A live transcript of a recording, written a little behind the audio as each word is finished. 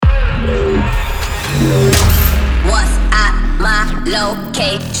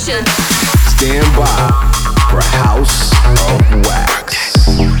location. Stand by for House of Wax.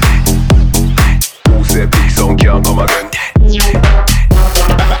 Who said peace on count? Come again.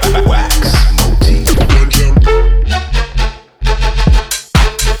 Wax Motif.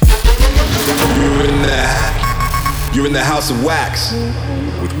 You're in the House of Wax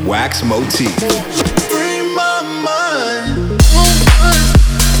with Wax Motif. Free my mind.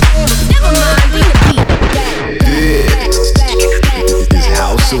 Never mind, we can beat. This is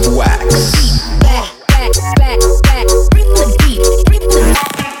House of Wax. Bring the beat.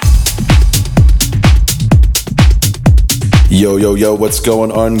 Yo, what's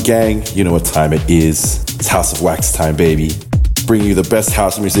going on, gang? You know what time it is. It's House of Wax time, baby. Bringing you the best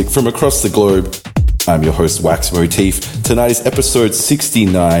house music from across the globe. I'm your host, Wax Motif. Tonight is episode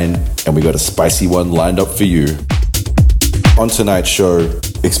 69, and we got a spicy one lined up for you. On tonight's show,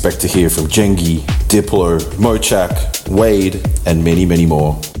 expect to hear from Jengi, Diplo, Mochakk, Wade, and many, many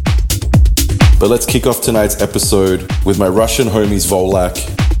more. But let's kick off tonight's episode with my Russian homies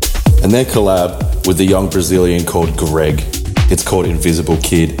VOLAC, and their collab with the young Brazilian called Greg. It's called Invisible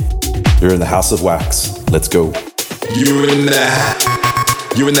Kid. You're in the House of Wax. Let's go. You're in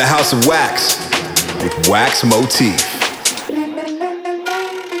the House of Wax with Wax Motif.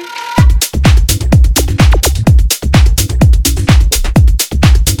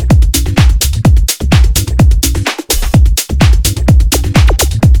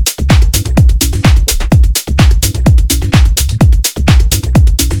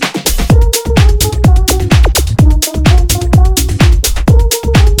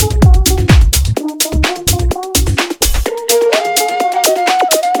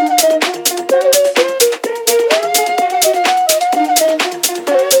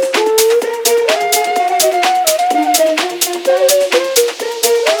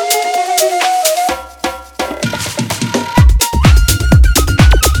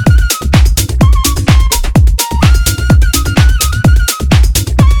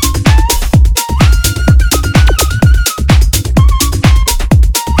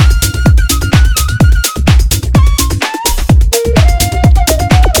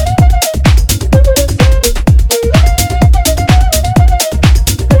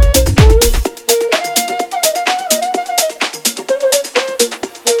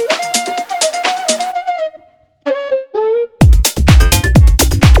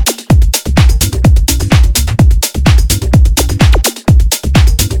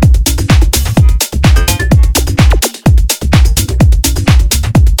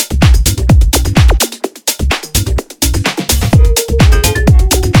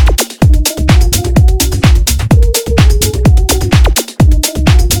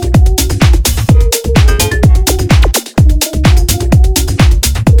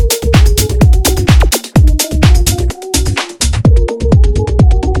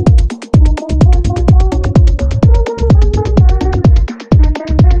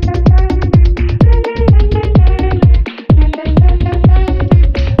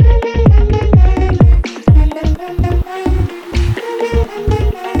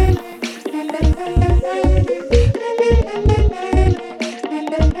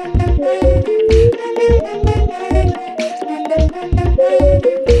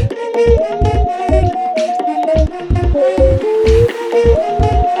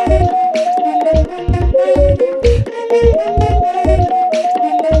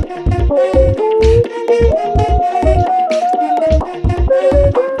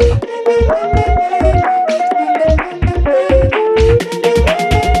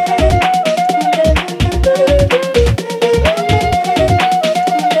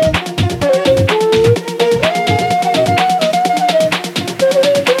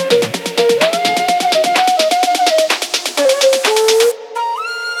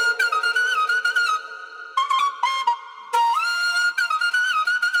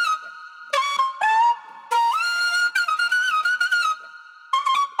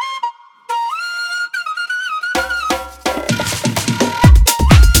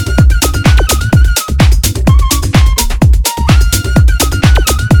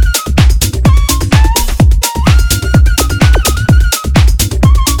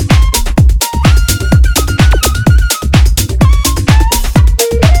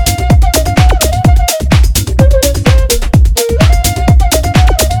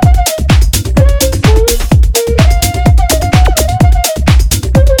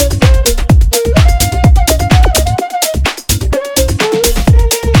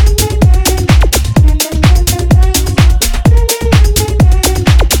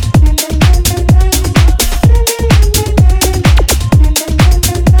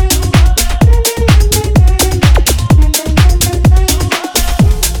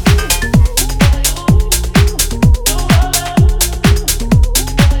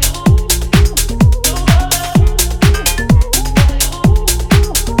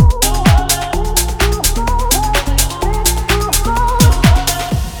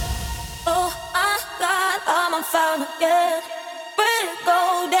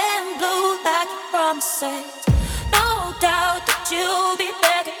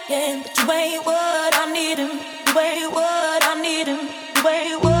 begging, but you ain't what I need him. You ain't what I need him. You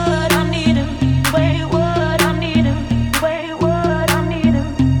ain't what I need him. You ain't what I need him. You ain't what I need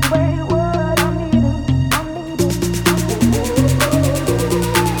him. You ain't what I need him.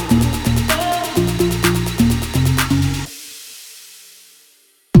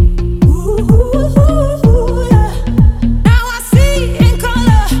 Ooh, yeah. Now I see in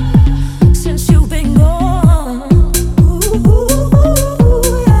color since you've been gone. Ooh,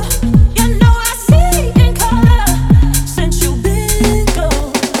 yeah. You know I see in color since you've been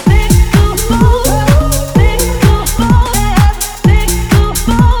gone. Think about it, think about it, think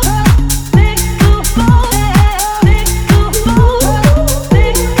about it, think about it, think about it,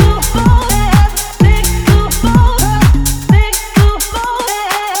 think about it, think about it.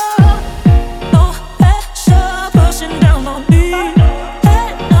 No pressure pushing down on me.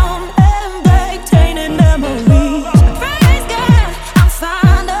 Head numb and black, tainted memories. Praise God, I'm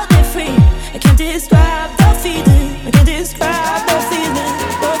finally free. I can't describe the feeling. I can't describe the feeling.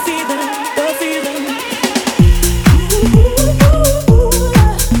 The feeling. The feeling. Ooh,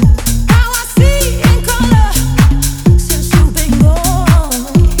 now I see in color since you've been gone.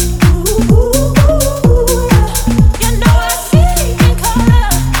 Ooh, you know I see in color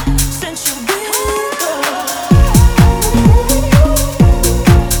since you've been gone.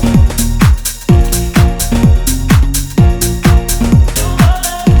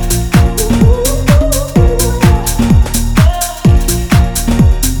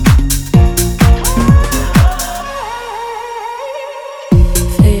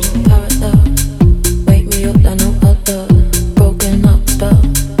 Fading parallel, wake me up like no other. Broken up spell,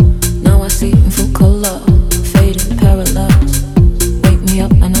 now I see in full color. Fading parallels, wake me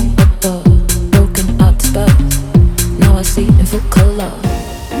up like no other. Broken up spell, now I see in full color.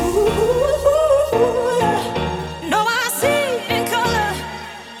 No, I see in color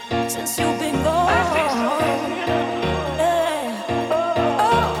since you've been gone. Yeah.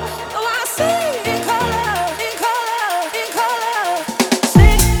 Oh, I see in color, in color, in color.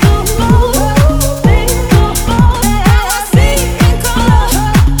 Think about it, think about it. Now I see in color.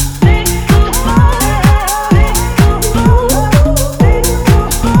 Think about it, think about it, think about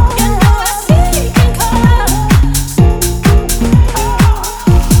it. You know I see in color.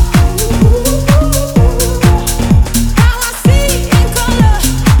 Now I see in color. You know I see in color.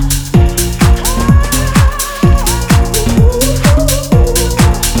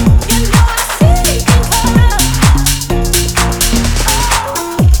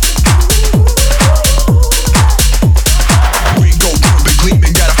 Green gold, blue, been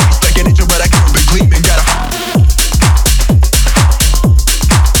gleaming, got a face like an angel, but I could be gleaming, got a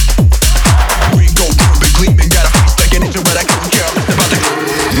green gold, blue, been gleaming, got a face like an angel, but I couldn't care less about the.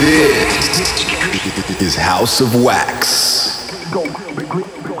 This is House of Wax. Green gold, grill, been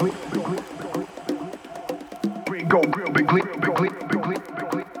gleaming, green gold, grill, been gleaming,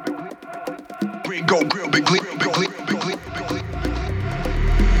 green gold, grill, been gleaming,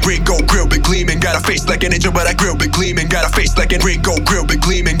 green gold grill been gleaming, got a face like an angel, but I grill been gleaming, got a face like an green gold grill been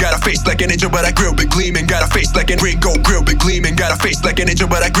gleaming, got a face like an angel, but I grill been gleaming, got a face like an green gold grill been gleaming, got a face like an angel,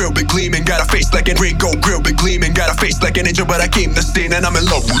 but I grill been gleaming, got a face like an green gold grill been gleaming, got a face like an angel, but I came the scene and I'm in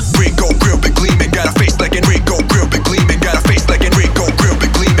love with green gold grill been gleaming, got a face like an green gold grill been gleaming, got a face like an green gold grill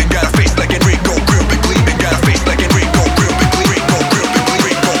been gleaming, got a face like an green gold grill been gleaming, got a face like an green gold grill been gleaming, gold grill been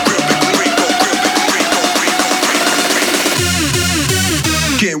gleaming, gold grill been gleaming, gold grill been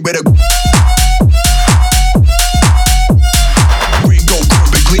gleaming, getting with a green gold grill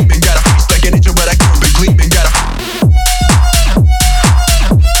been gleaming, got a face like an angel, but I grill been gleaming, got a green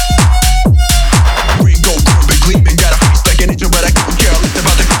gold grill been gleaming, got a face like an angel, but I couldn't care less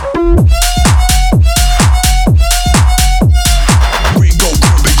about the green gold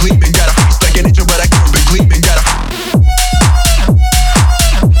grill been gleaming, got a face like an angel, but I grill been gleaming, got a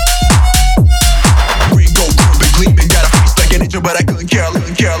green gold grill been gleaming, got a face like an angel, but I couldn't care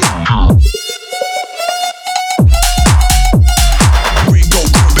less, care less. Green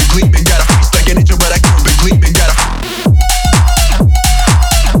gold grill been gleaming, got a face like an angel, but I grill been gleaming, got a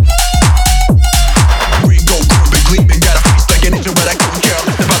green gold grill been gleaming, got a face like an angel, but I couldn't care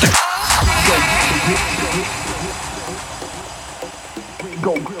less about the green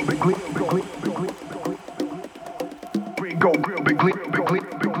gold grill been gleaming, green gold grill been gleaming,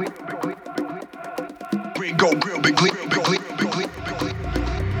 green gold grill been gleaming,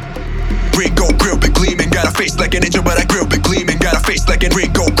 green gold grill been gleaming, got a face like an angel, but I grill been gleaming, got a face like an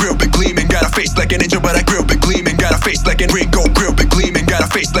green gold grill been gleaming, got a face like an angel, but I grill been gleaming, got a face like an green gold grill been gleaming, got a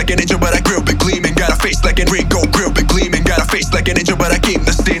face like an angel, but I grill been gleaming, got a face like an green gold grill been gleaming, got a face like an angel, but I came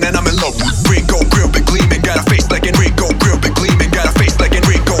the scene and I'm in love with green gold grill been gleaming, got a face like an green gold grill been gleaming, got a face like an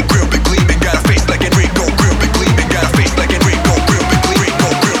green gold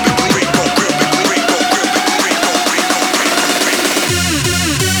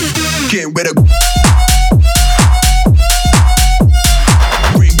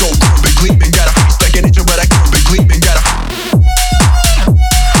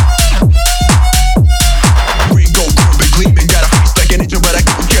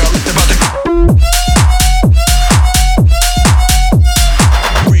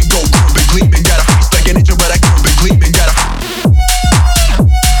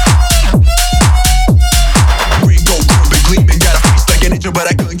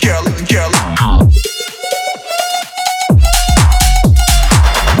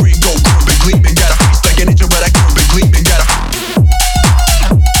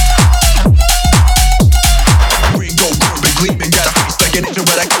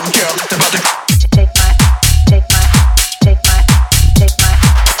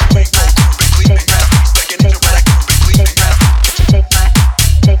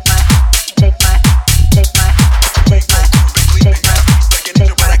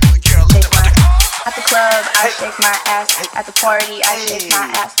party, I shake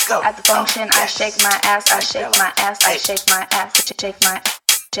my ass. At the function, I shake my ass. I shake my ass. I shake my ass. Shake my,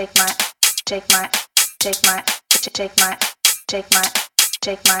 shake my, shake my, shake my, shake my, shake my,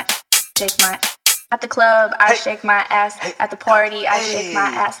 shake my, shake my. At the club, I shake my ass. At the party, I shake my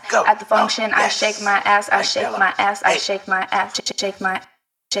ass. At the function, I shake my ass. I shake my ass. I shake my ass. Shake my,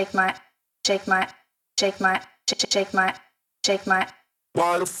 shake my, shake my, shake my, shake my, shake my.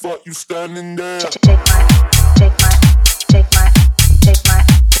 Why the fuck you standing there? Shake my, shake my, shake my, shake my,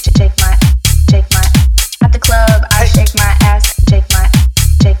 shake my, shake my. At the club, I shake my ass. Shake my,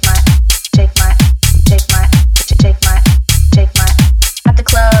 shake my, shake my, shake my, shake my, shake my. At the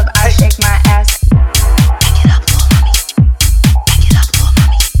club, I shake my ass. Pick it up, little mommy. Pick it up, little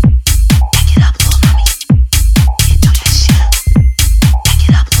mommy. Pick it up, little mommy. Can't do that shit. Pick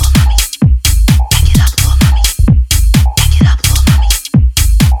it up, little mommy. Pick it up, little mommy. Pick it up, little mommy.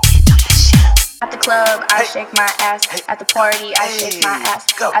 Can't do that shit. At the club, I shake my ass. At the party, I shake my ass.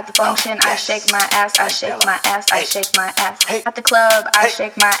 At the function, I shake my ass. I shake my ass. I shake my ass. At the club, I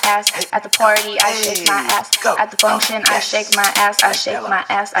shake my ass. At the party, I shake my ass. At the function, I shake my ass. I shake my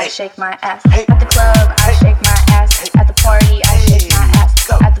ass. I shake my ass. At the club, I shake my ass. At the party, I shake my ass.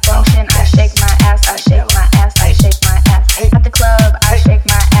 At the function, I shake my ass. I shake my ass. I shake my ass. At the club, I shake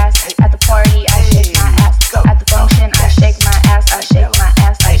my ass. At the party, I shake my ass. At the function, I shake my ass. I shake my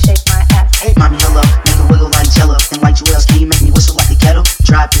ass. I shake my ass. Mommy, hello, make it wiggle like Jello. And like Jewels, can you make me whistle like a kettle?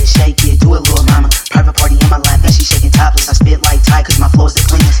 Drop it, shake it, do it, little mama. Private party in my lap, and she shaking topless. I spit like Ty, cause my flow's the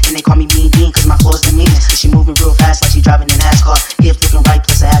cleanest. And they call me Mean Bean, cause my flow's the meanest. And she moving real fast, like she driving an NASCAR. Hip looking right,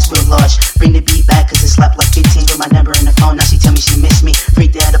 plus her ass real large. Bring the beat back, cause it slapped like 15. With my number in the phone, now she tell me she missed me.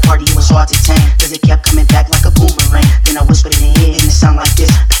 Freaked her at the party, it was hard to tame. Cause it kept coming back like a boomerang. Then I whispered in her ear, and it sound like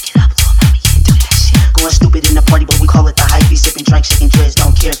this. Pick it up, little mommy, can't do that shit. Going stupid in the party, but we call it the hype. Sipping, drink, shaking dreads,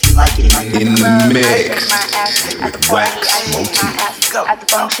 don't care if you like it. In the mix, Wax Motif. At the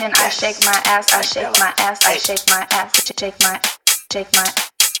function, I shake my ass. I shake my ass. I shake my ass. Shake my, shake my,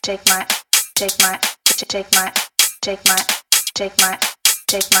 shake my, shake my, shake my, shake my, shake my,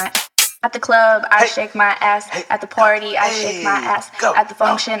 shake my. At the club, I shake my ass. At the party, I shake my ass. At the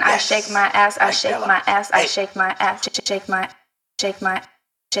function, I shake my ass. I shake my ass. I shake my ass. Shake my, shake my,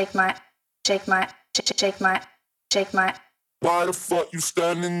 shake my, shake my, shake my, shake my. Why the fuck you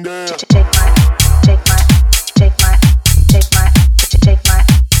standing there? Shake my, shake my, shake my, shake my, shake my,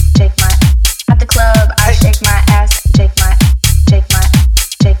 shake my. At the club, I shake my ass. Shake my, shake my,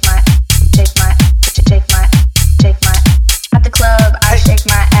 shake my, shake my, shake my, shake my. At the club, I shake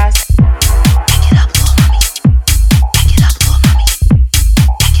my ass. Pick it up, little mommy. Pick it up, little mommy.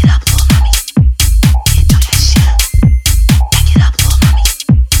 Pick it up, little mommy. Can't do that shit. Pick it up, little mommy.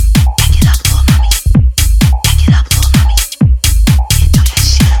 Pick it up, little mommy. Pick it up, little mommy. Can't do that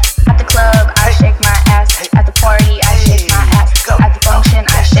shit. At the club, I shake my ass. At the party, I shake my ass. At the function,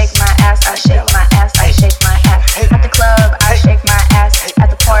 I shake my ass. I shake my ass. I shake my ass. At the club, I shake my ass. At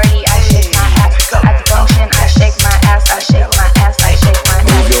the party, I shake my ass. At the function, I shake my ass. I shake my ass. I shake my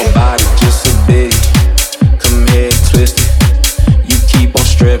ass. Move your body just a bit. Come here and twist it. You keep on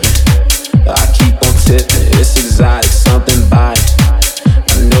stripping. I keep on tipping. It's exotic, something about it.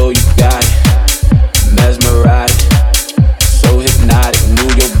 I know you got it. Mesmerized. So hypnotic.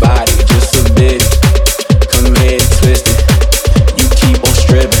 Move your body just a bit. Come here and twist it. You keep on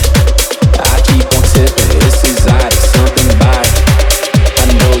stripping. I keep on tipping. It's exotic, something about it. I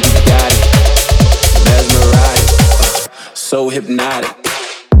know you got it. Mesmerized. So hypnotic.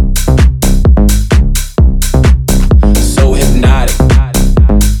 So hypnotic.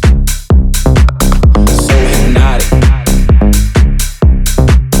 So hypnotic.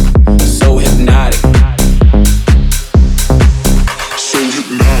 So hypnotic. So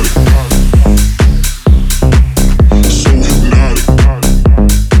hypnotic. So hypnotic.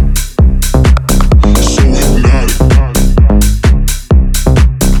 So hypnotic. So hypnotic.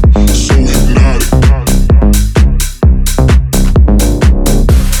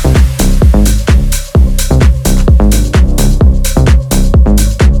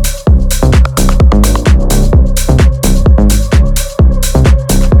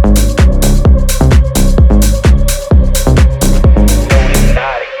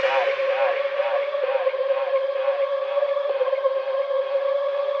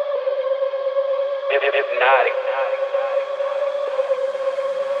 Hypnotic.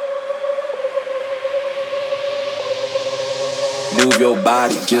 Move your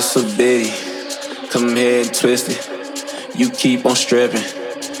body just a bit. Come here and twist it. You keep on stripping.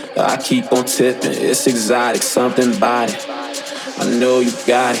 I keep on tipping. It's exotic, something about it. I know you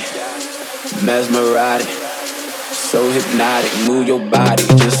got it. Mesmerized. So hypnotic. Move your body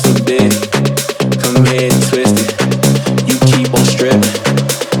just a bit. Come here and twist it. You keep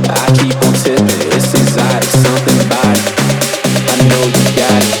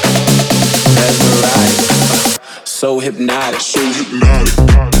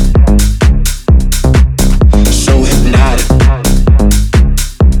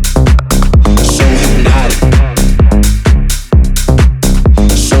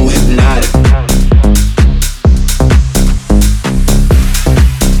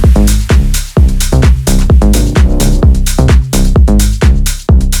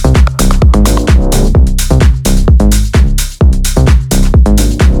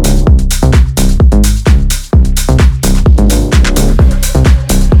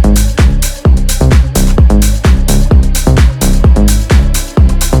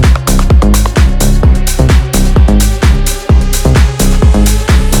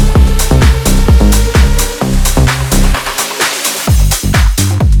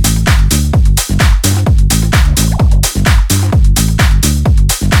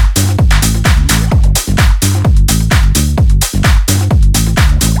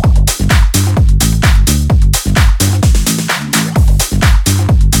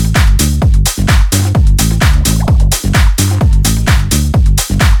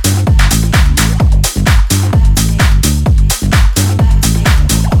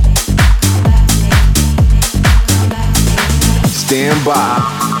stand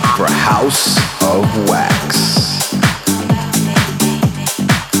by for House of Wax.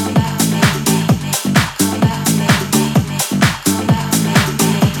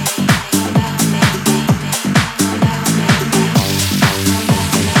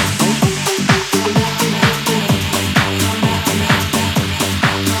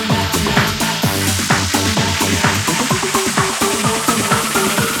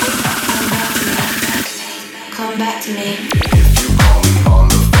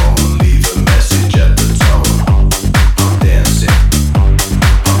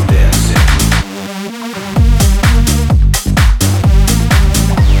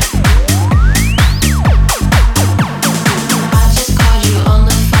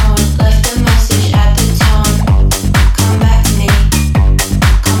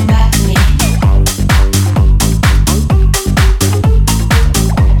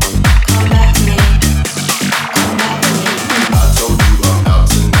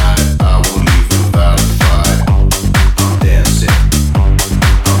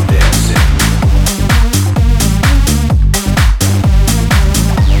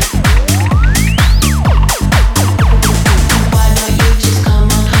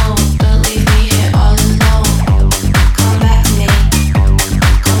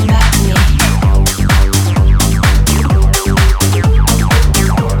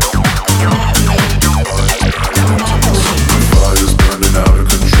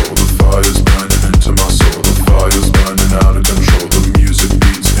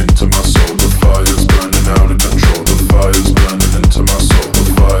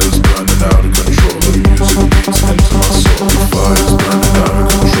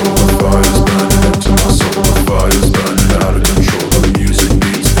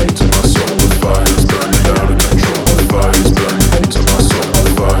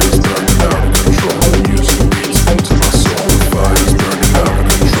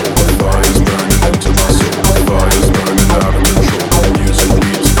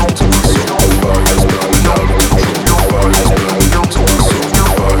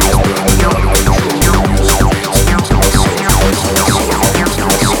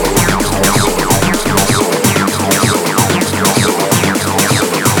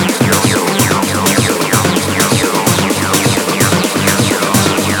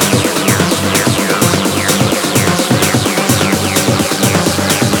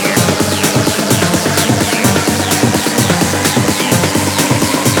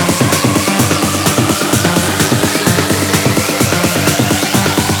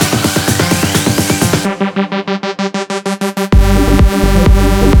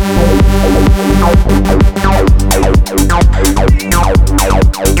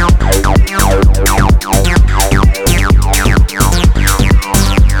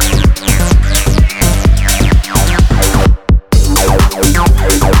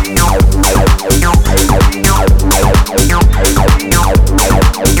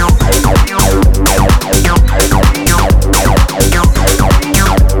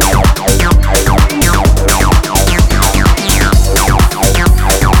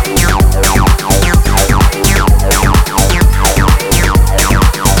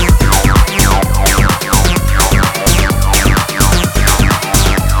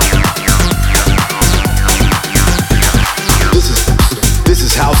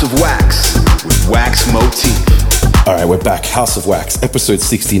 Back, House of Wax, episode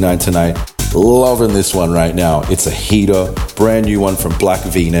 69 tonight. Loving this one right now. It's a heater, brand new one from Black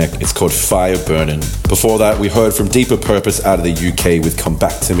V-Neck. It's called Fire Burnin. Before that, we heard from Deeper Purpose out of the UK with Come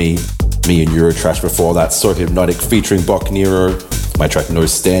Back to Me. Me and Eurotrash before that. So Hypnotic featuring Nero. My track No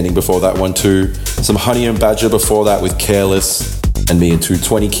Standing before that one too. Some Honey and Badger before that with Careless. And me and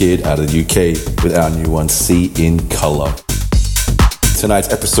 220 Kid out of the UK with our new one, See in Color.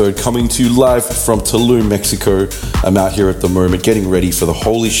 Tonight's episode coming to you live from Tulum, Mexico. I'm out here at the moment getting ready for the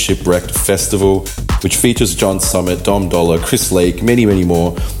Holy Shipwrecked Festival, which features John Summit, Dom Dollar, Chris Lake, many, many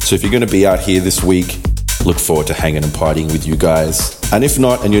more. So if you're going to be out here this week, look forward to hanging and partying with you guys. And if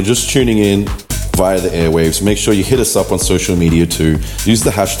not, and you're just tuning in via the airwaves, make sure you hit us up on social media too. Use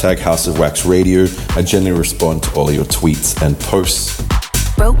the hashtag House of Wax Radio. I generally respond to all of your tweets and posts.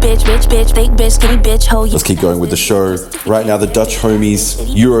 Broke bitch, bitch, bitch, fake bitch, skinny bitch, ho. Let's keep going with the show. Right now, the Dutch homies,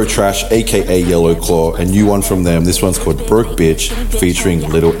 Eurotrash, aka Yellow Claw, a new one from them. This one's called Broke Bitch, featuring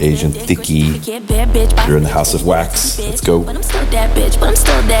Little Asian Thiccie. You're in the House of Wax. Let's go. But I'm still that bitch, but I'm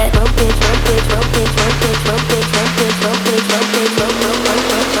still that broke bitch, broke bitch, broke bitch, broke bitch, broke bitch, broke bitch, broke bitch, broke bitch, broke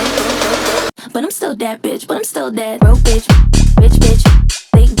bitch. But I'm still that bitch, but I'm still that broke bitch, rich bitch,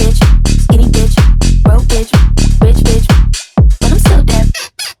 fake bitch, skinny bitch, broke bitch, rich bitch. But I'm still that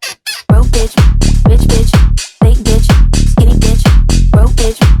broke bitch, rich bitch, fake bitch, skinny bitch.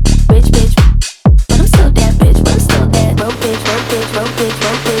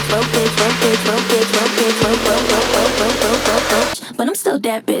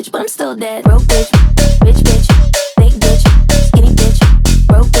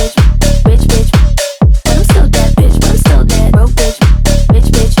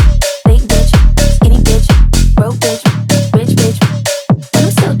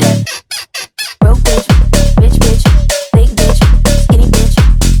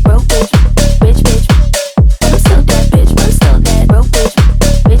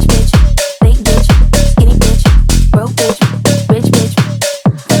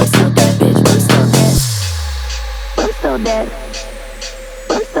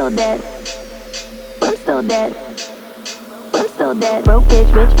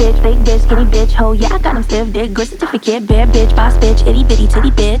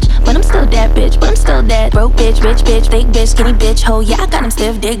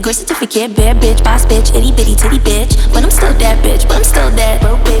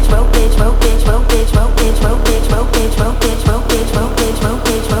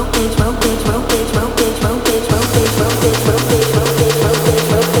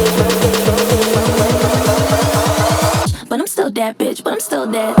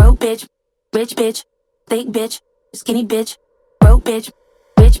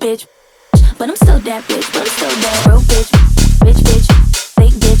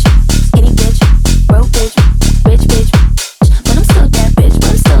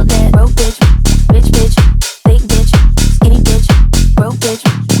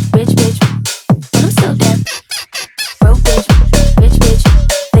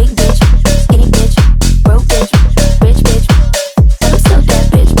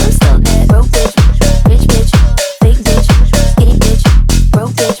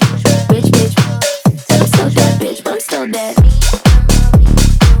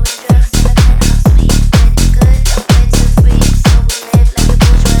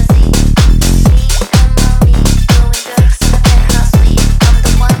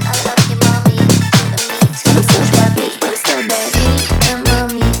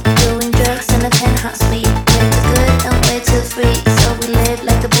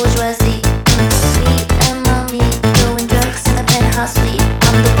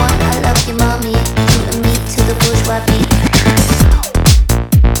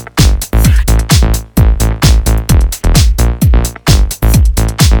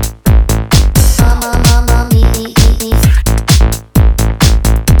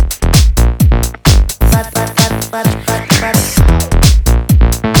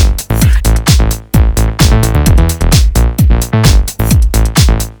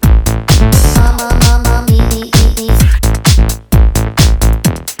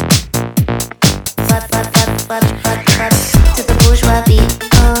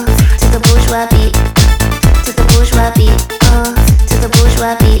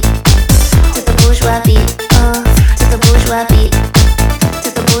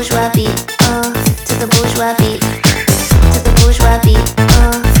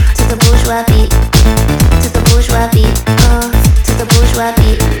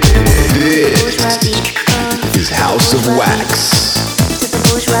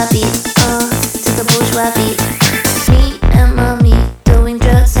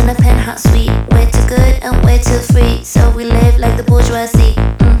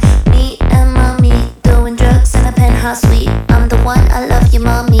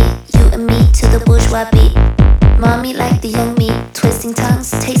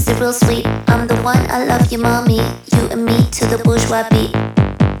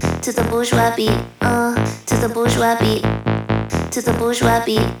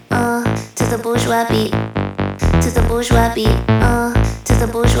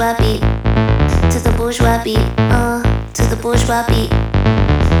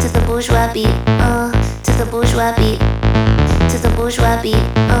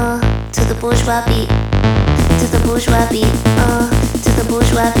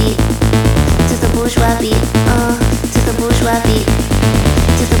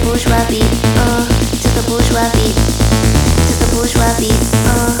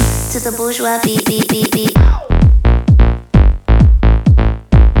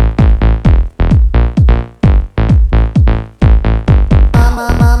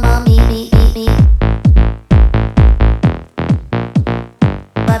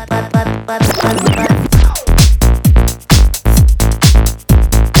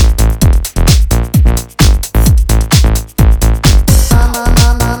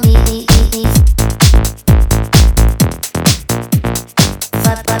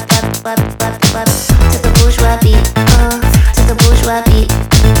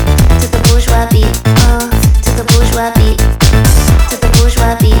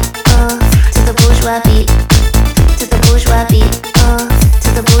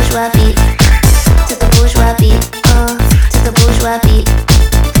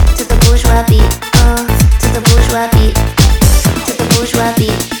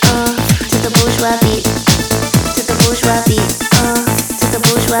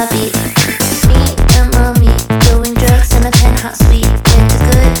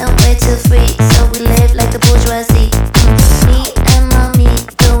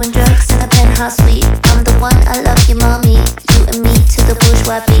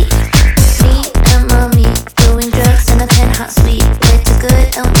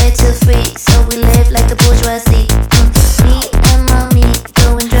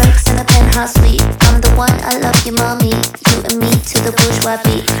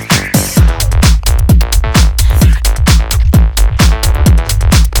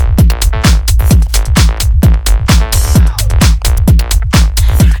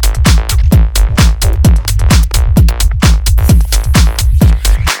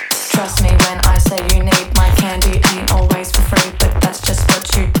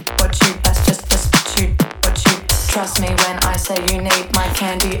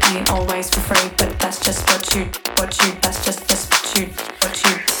 candy ain't always for free, but that's just what you, that's just what you.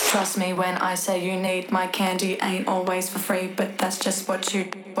 Trust me when I say you need my candy ain't always for free, but that's just what you,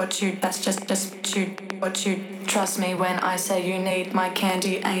 that's just what you. Trust me when I say you need my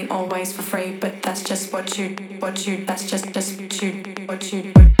candy ain't always for free, but that's just what you, that's just what you.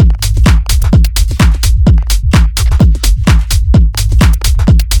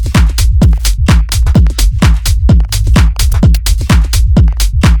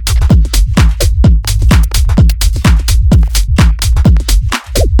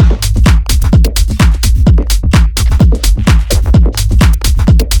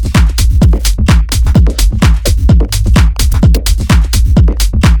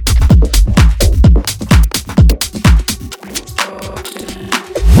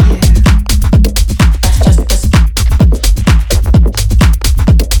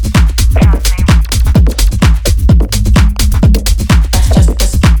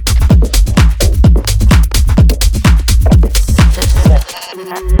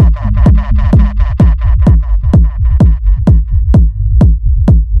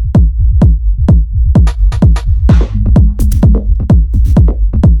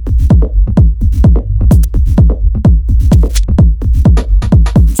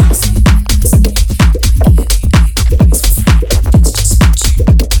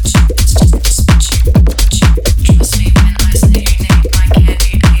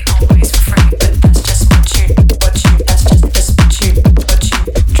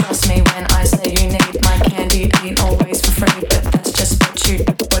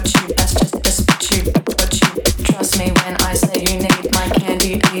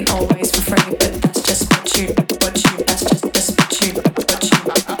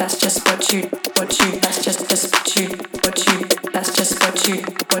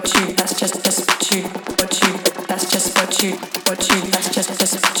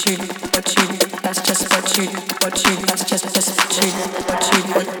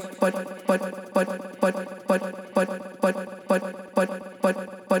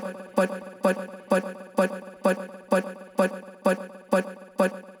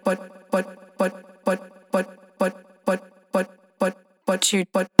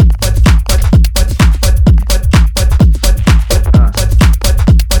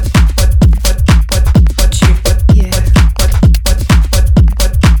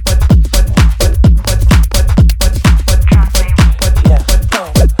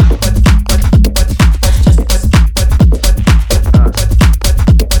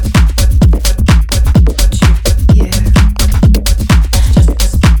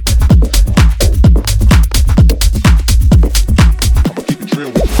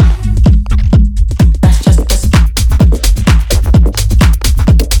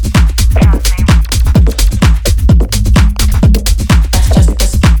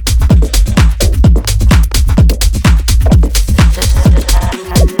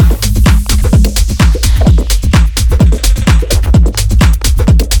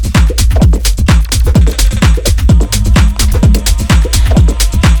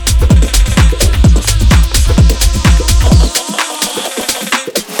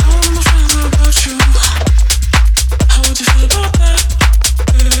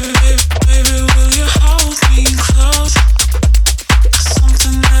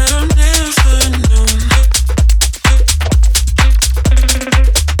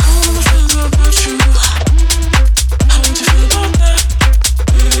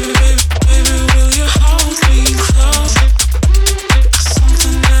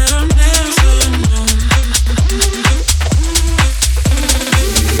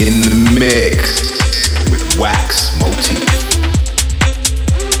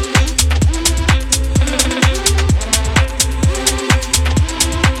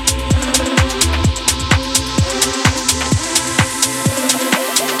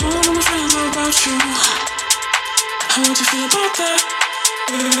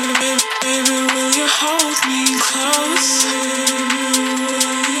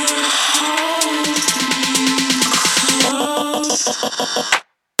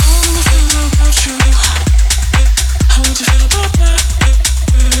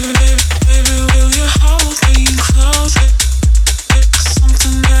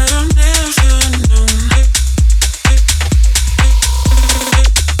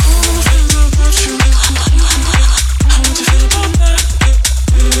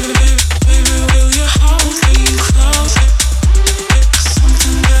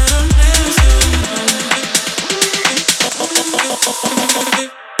 Oh,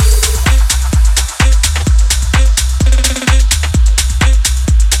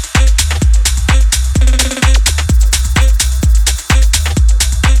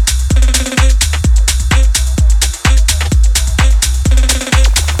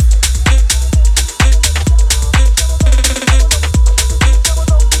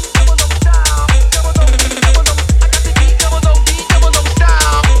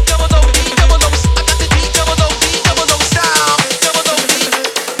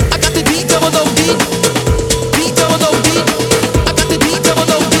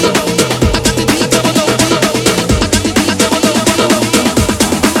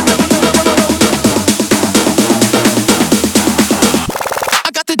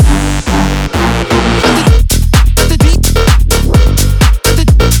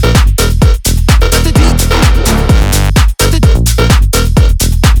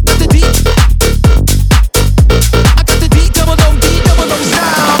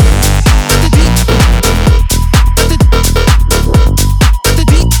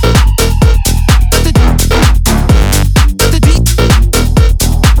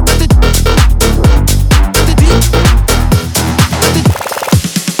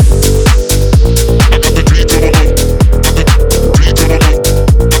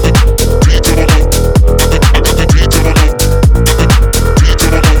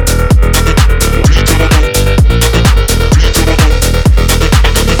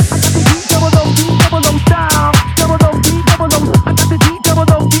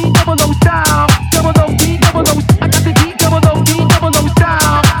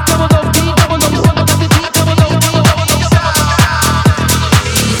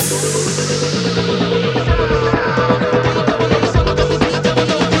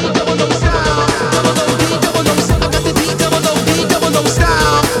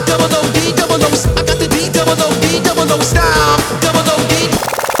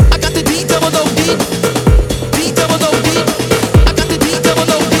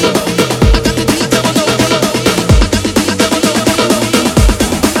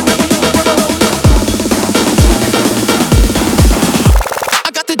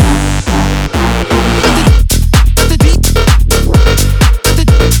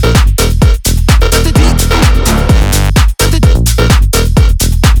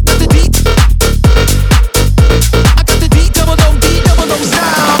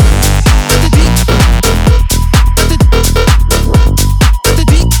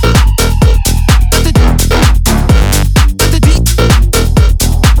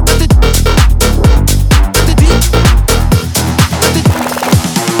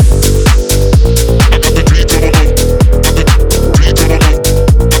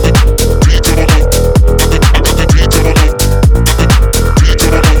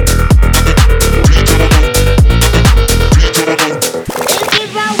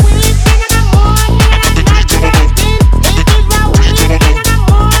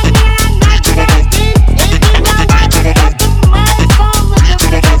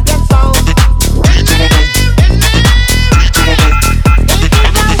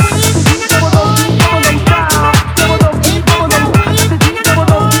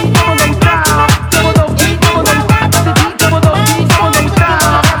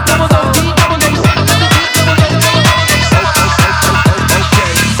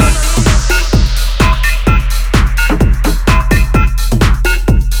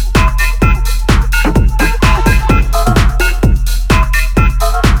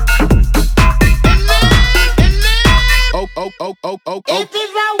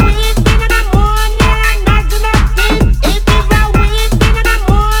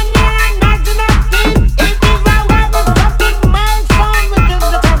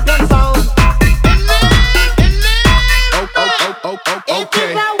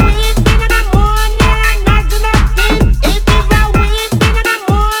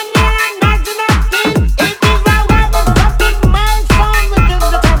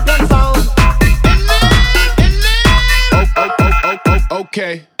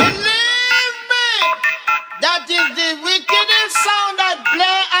 okay. Believe me, that is the wickedest sound that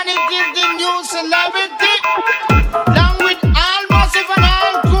play, and it is the new celebrity. Along with all massive and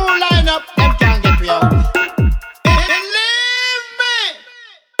all cool lineup, them can't get me out. Believe me.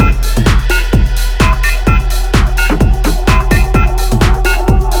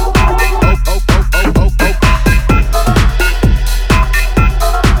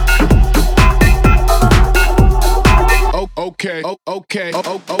 Okay, okay,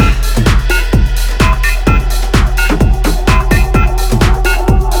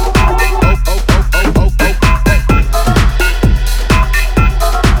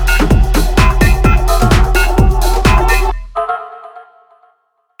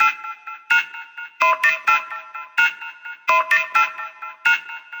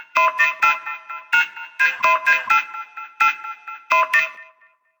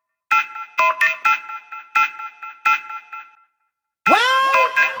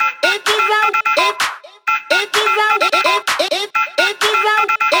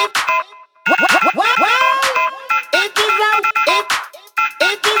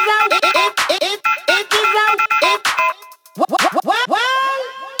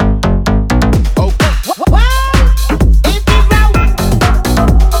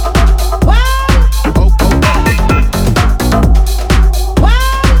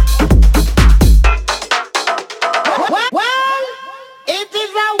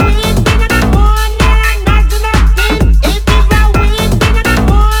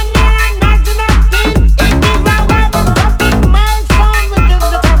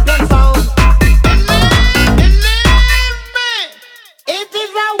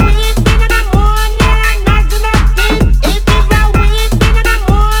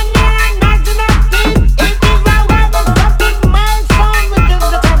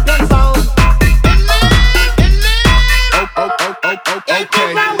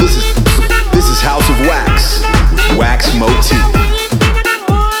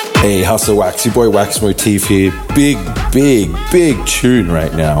 House of Wax, your boy Wax Motif here. Big tune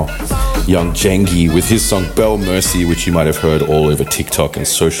right now. Young Jengi with his song Bell Mercy, which you might have heard all over TikTok and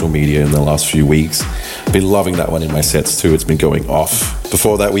social media in the last few weeks. Been loving that one in my sets too, it's been going off.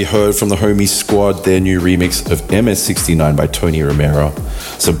 Before that we heard from the homie SQWAD their new remix of MS69 by Tony Romera.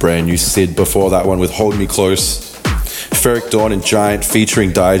 Some brand new Sid before that one with Hold Me Close. Ferreck, Dawn and Giant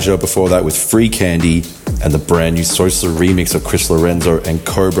featuring DAIJAH before that with Free Candy. And the brand new Sosa remix of Lorenzo and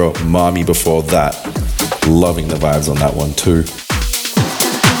COBRAH, Mami before that. Loving the vibes on that one too.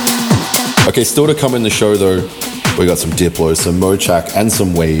 Okay, still to come in the show though, we got some Diplo, some Mochakk and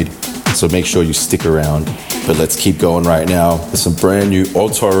some Wade, so make sure you stick around. But let's keep going right now with some brand new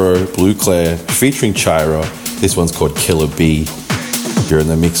OOTORO, Bleu, Clair featuring Chyra. This one's called Killer B. You're in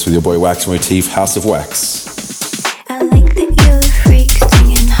the mix with your boy Wax Motif, House of Wax. I like that you're a freak,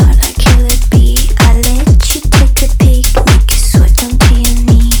 singing hard like Killer B. I let you take a peek, make you sweat down to your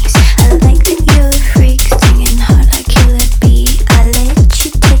knees. I like that you're a freak, singing hard like Killer B. I let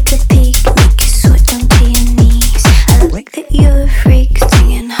you take a peek, make you sweat down to your knees. I like that you're a freak,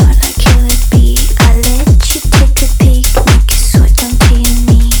 singing hard like Killer B. I let you take a peek, make you sweat down to your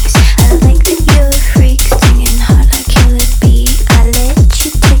knees. I like that you're a freak, singing hard like Killer B. I let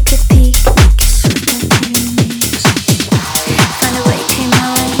you take a peek, make you sweat down to your knees.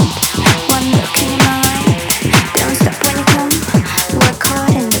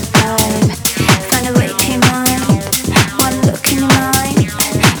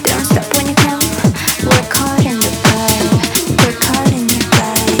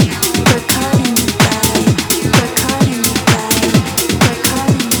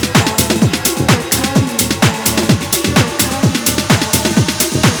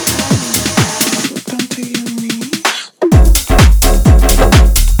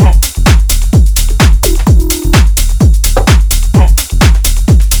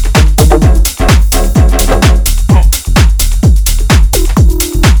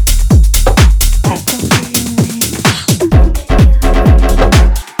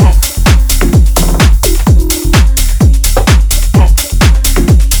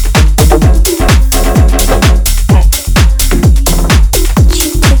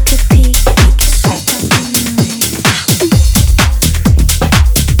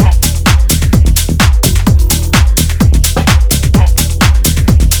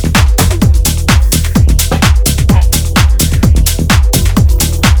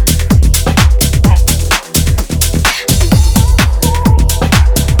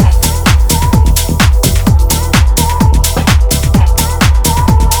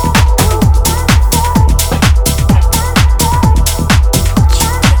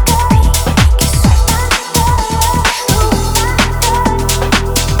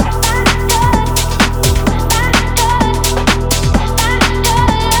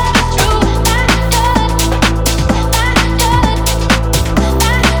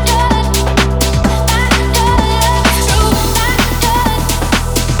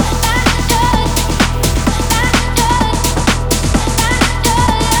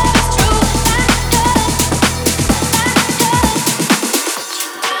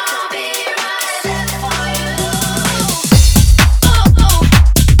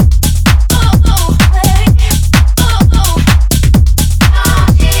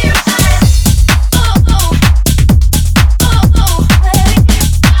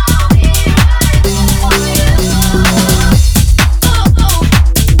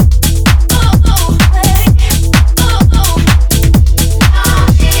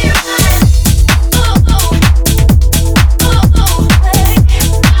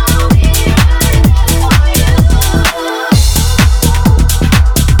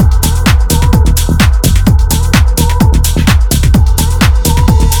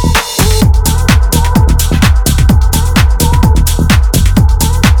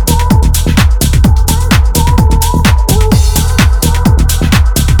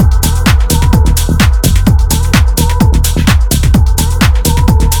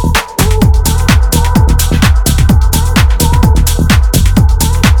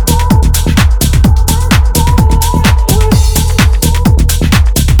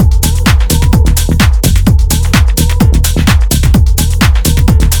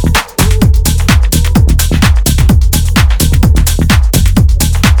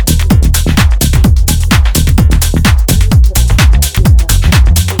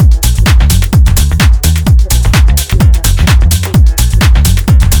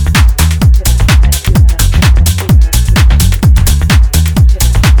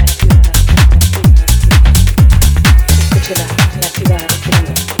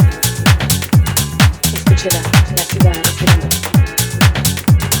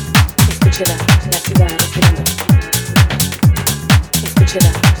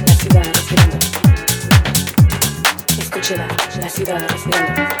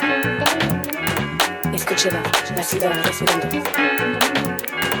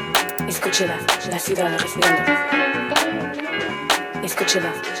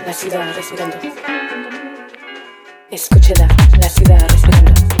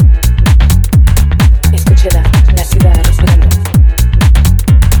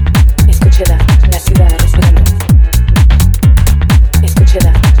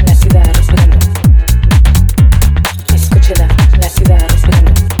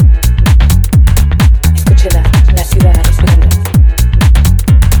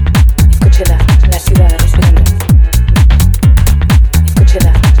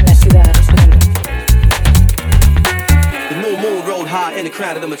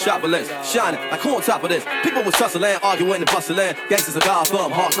 Shining like who on top of this? People was tussling, arguing and bustling. Gangsters of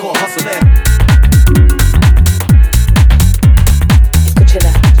Gotham, hardcore hustling.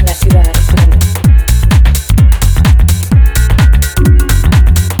 Escúchela, la ciudad respirando.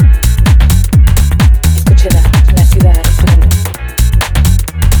 Escúchela, la ciudad respirando.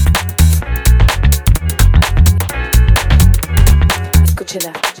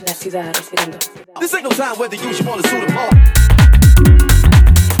 Escúchela, la ciudad respirando. This ain't no time whether you should want to suit them all.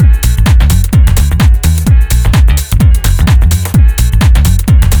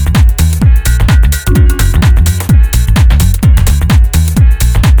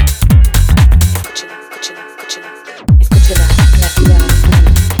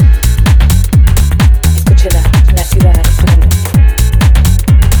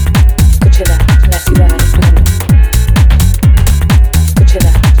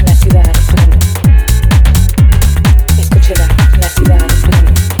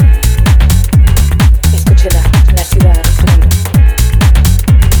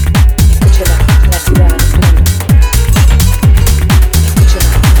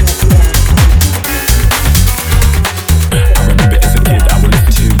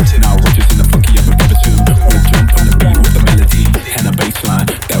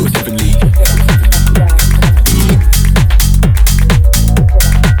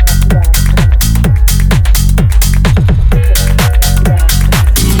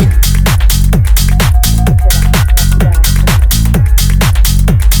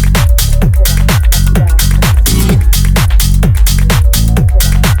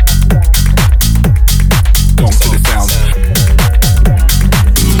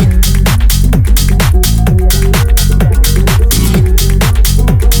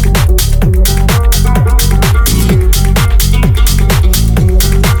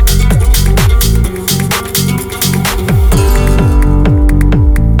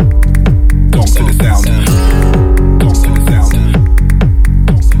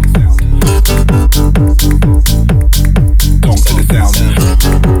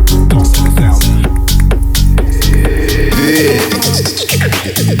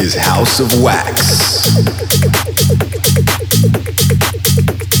 Of Wax.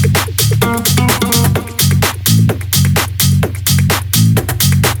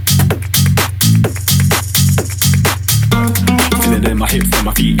 Feeling in my hips and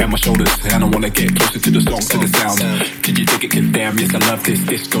my feet and my shoulders, and I wanna get closer to the song, to the sound. Can you take it, kid? Damn, yes, I love this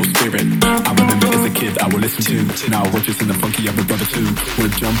disco spirit. I remember as a kid, I would listen to. Now Rogers and the funky, I'm a brother too.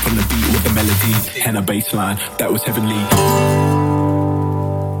 Would jump on the beat with the melody and a bass line that was heavenly.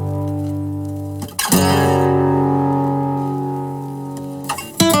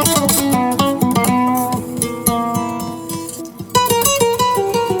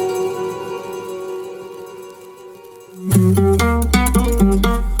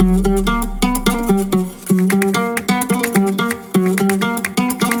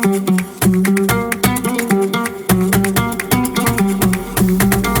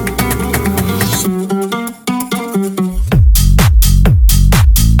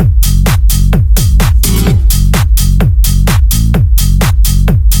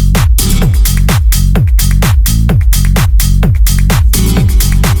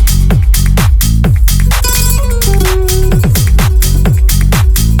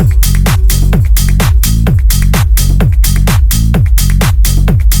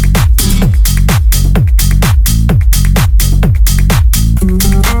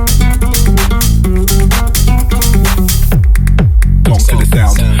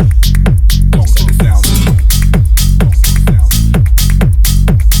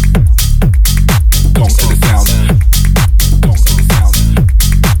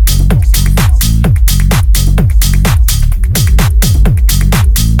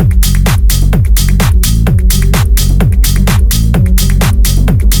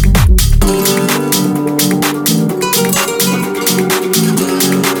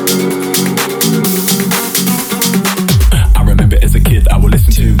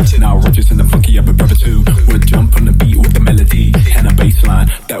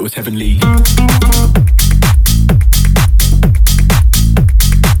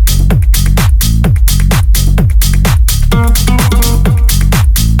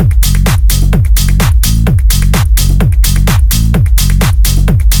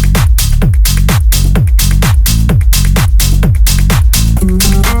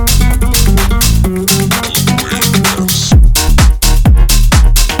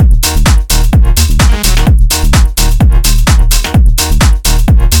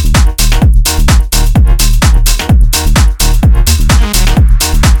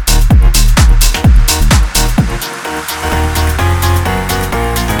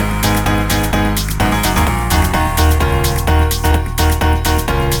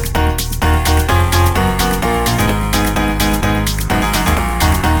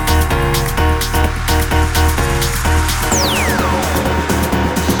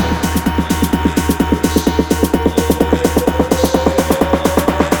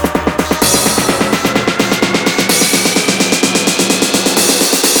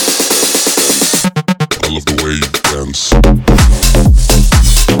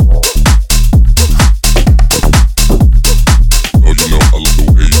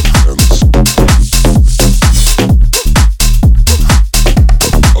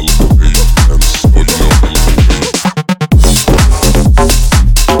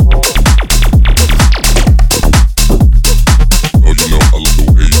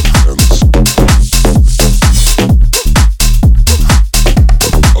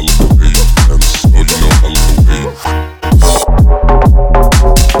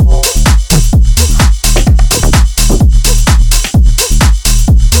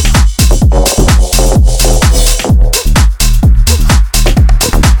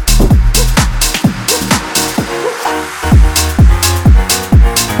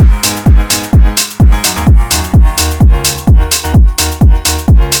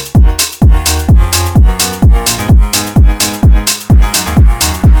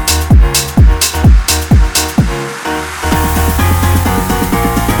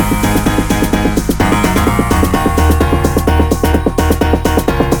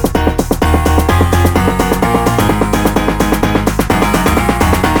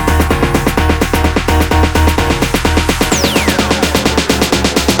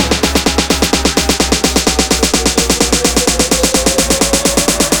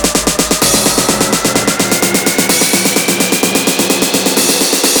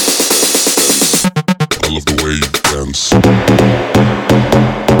 dance.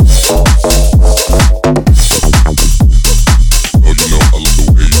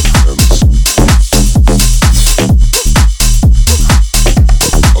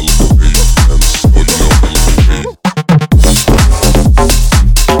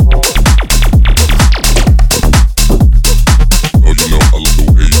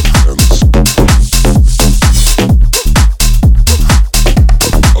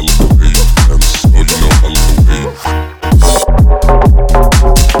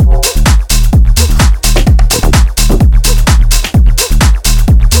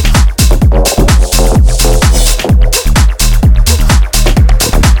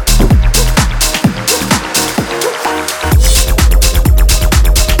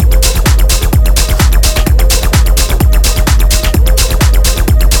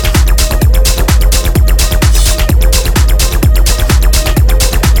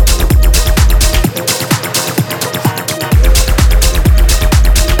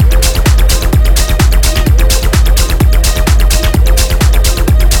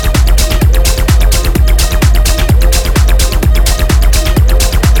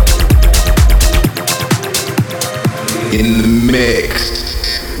 In the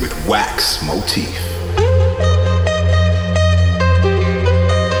mix with Wax Motif.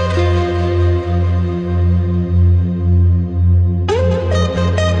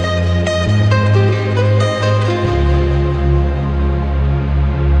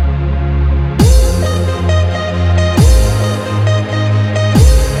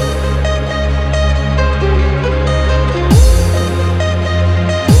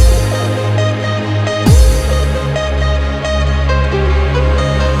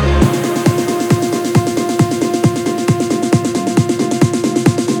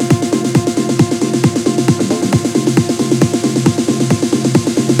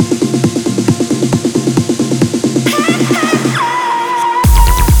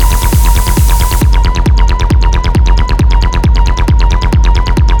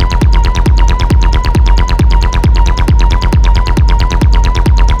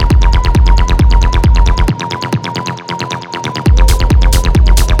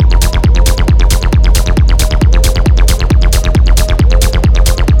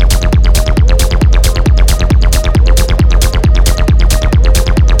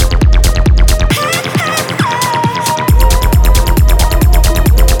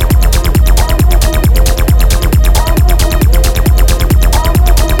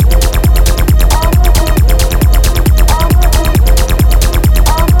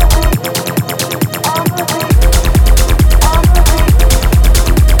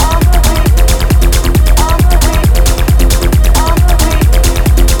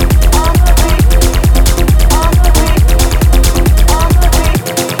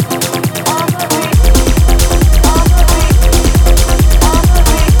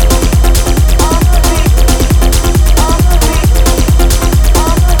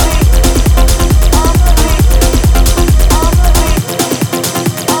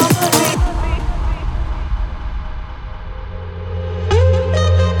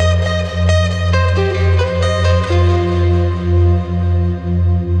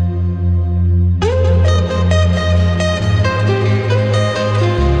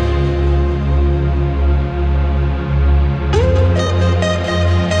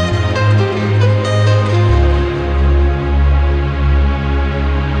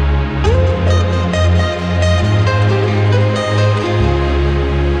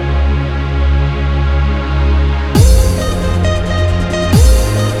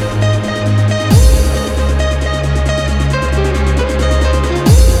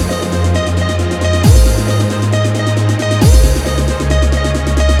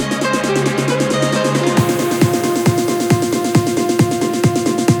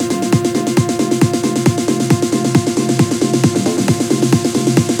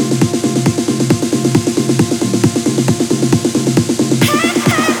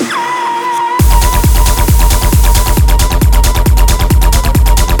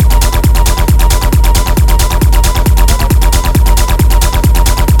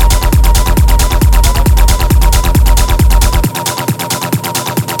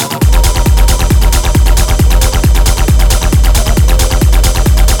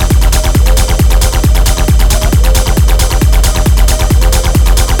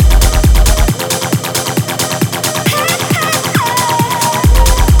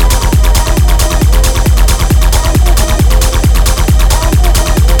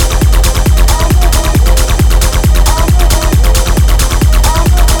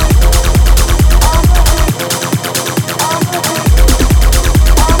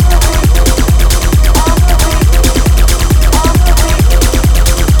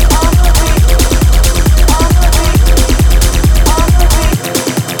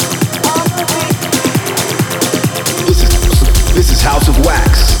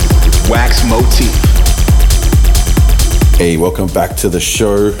 Wax Motif. Hey, welcome back to the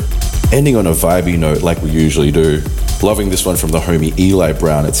show. Ending on a vibey note like we usually do. Loving this one from the homie Eli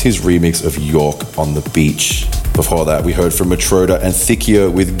Brown. It's his remix of York on the Beach. Before that, we heard from Matroda and Thykier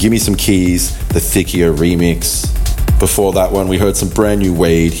with Gimme Some Keys, the Thykier remix. Before that one, we heard some brand new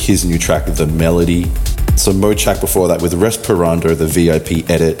Wade, his new track, The Melody. Some Mochakk before that with Respirando, the VIP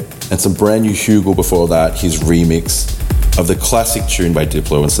edit. And some brand new HUGEL before that, his remix of the classic tune by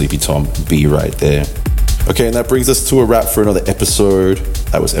Diplo and Sleepy Tom, Be Right There. Okay, and that brings us to a wrap for another episode.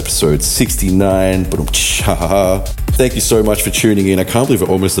 That was episode 69. Thank you so much for tuning in. I can't believe we're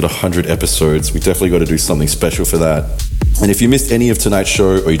almost at 100 episodes. We definitely got to do something special for that. And if you missed any of tonight's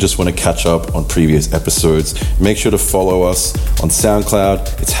show or you just want to catch up on previous episodes, make sure to follow us on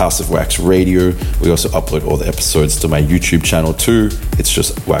SoundCloud. It's House of Wax Radio. We also upload all the episodes to my YouTube channel too. It's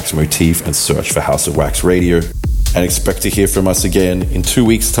just Wax Motif and search for House of Wax Radio. And expect to hear from us again in 2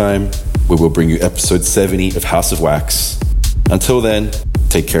 weeks' time, where we'll bring you episode 70 of House of Wax. Until then,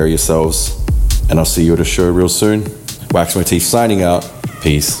 take care of yourselves, and I'll see you at a show real soon. Wax Motif signing out.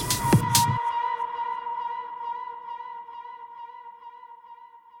 Peace.